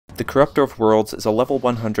The Corruptor of Worlds is a level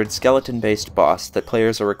 100 skeleton-based boss that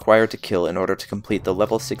players are required to kill in order to complete the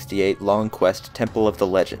level 68 long quest Temple of the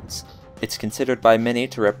Legends. It's considered by many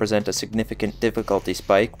to represent a significant difficulty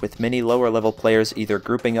spike, with many lower-level players either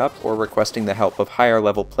grouping up or requesting the help of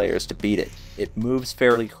higher-level players to beat it. It moves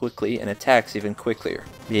fairly quickly and attacks even quicker,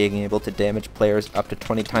 being able to damage players up to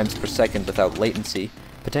 20 times per second without latency,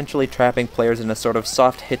 potentially trapping players in a sort of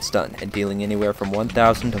soft hit stun and dealing anywhere from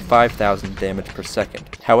 1000 to 5000 damage per second.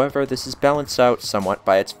 However, this is balanced out somewhat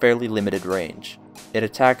by its fairly limited range. It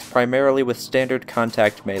attacks primarily with standard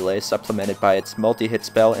contact melee, supplemented by its multi-hit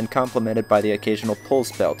spell and complemented by the occasional pull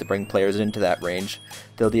spell to bring players into that range,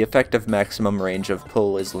 though the effective maximum range of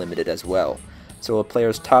pull is limited as well. So a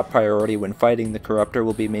player's top priority when fighting the Corruptor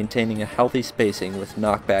will be maintaining a healthy spacing with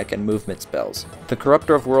knockback and movement spells. The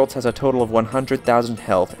Corruptor of Worlds has a total of 100,000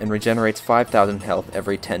 health and regenerates 5,000 health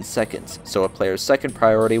every 10 seconds, so a player's second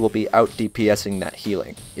priority will be out DPSing that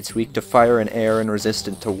healing. It's weak to fire and air and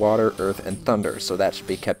resistant to water, earth, and thunder, so that should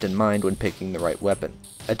be kept in mind when picking the right weapon.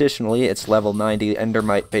 Additionally, its level 90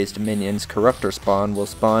 Endermite-based minions Corruptor spawn will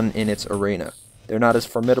spawn in its arena. They're not as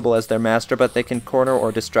formidable as their master, but they can corner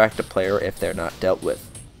or distract a player if they're not dealt with.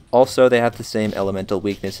 Also, they have the same elemental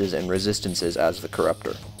weaknesses and resistances as the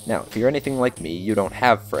Corruptor. Now, if you're anything like me, you don't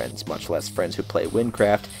have friends, much less friends who play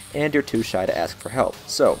Windcraft, and you're too shy to ask for help.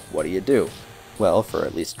 So, what do? Well, for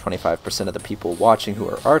at least 25% of the people watching who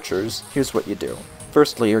are archers, here's what you do.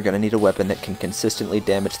 Firstly, you're going to need a weapon that can consistently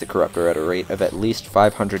damage the Corruptor at a rate of at least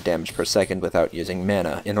 500 damage per second without using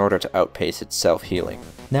mana, in order to outpace its self-healing.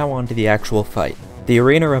 Now on to the actual fight. The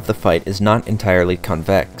arena of the fight is not entirely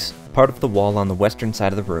convex. Part of the wall on the western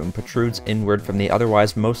side of the room protrudes inward from the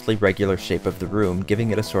otherwise mostly regular shape of the room,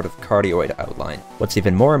 giving it a sort of cardioid outline. What's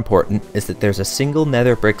even more important is that there's a single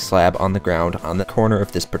nether brick slab on the ground on the corner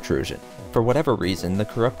of this protrusion. For whatever reason, the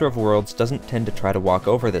Corruptor of Worlds doesn't tend to try to walk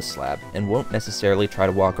over this slab, and won't necessarily try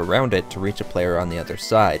to walk around it to reach a player on the other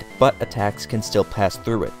side, but attacks can still pass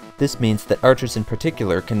through it. This means that archers in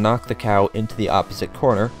particular can knock the cow into the opposite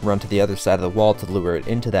corner, run to the other side of the wall to lure it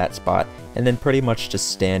into that spot, and then pretty much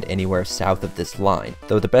just stand anywhere south of this line,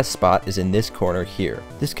 though the best spot is in this corner here.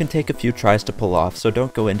 This can take a few tries to pull off, so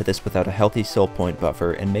don't go into this without a healthy soul point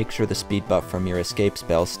buffer, and make sure the speed buff from your escape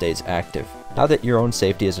spell stays active. Now that your own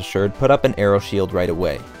safety is assured, put up an arrow shield right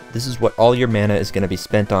away. This is what all your mana is going to be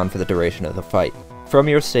spent on for the duration of the fight. From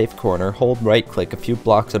your safe corner, hold right-click a few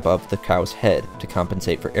blocks above the cow's head to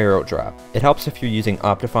compensate for arrow drop. It helps if you're using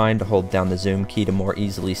Optifine to hold down the zoom key to more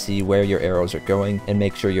easily see where your arrows are going and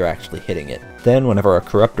make sure you're actually hitting it. Then, whenever a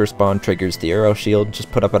Corruptor spawn triggers the arrow shield,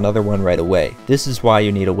 just put up another one right away. This is why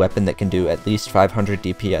you need a weapon that can do at least 500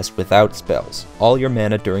 DPS without spells. All your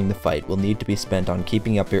mana during the fight will need to be spent on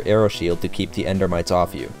keeping up your arrow shield to keep the endermites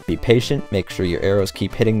off you. Be patient, make sure your arrows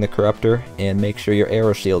keep hitting the Corruptor, and make sure your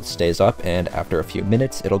arrow shield stays up, and after a few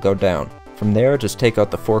minutes, it'll go down. From there, just take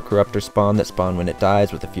out the 4 Corruptor spawn that spawn when it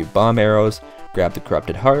dies with a few bomb arrows, grab the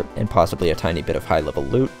corrupted heart, and possibly a tiny bit of high-level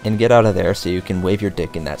loot, and get out of there so you can wave your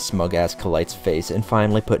dick in that smug-ass ᵂʰᶰᶰᶰᶜᶰ face and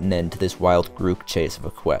finally put an end to this wild group chase of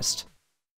a quest.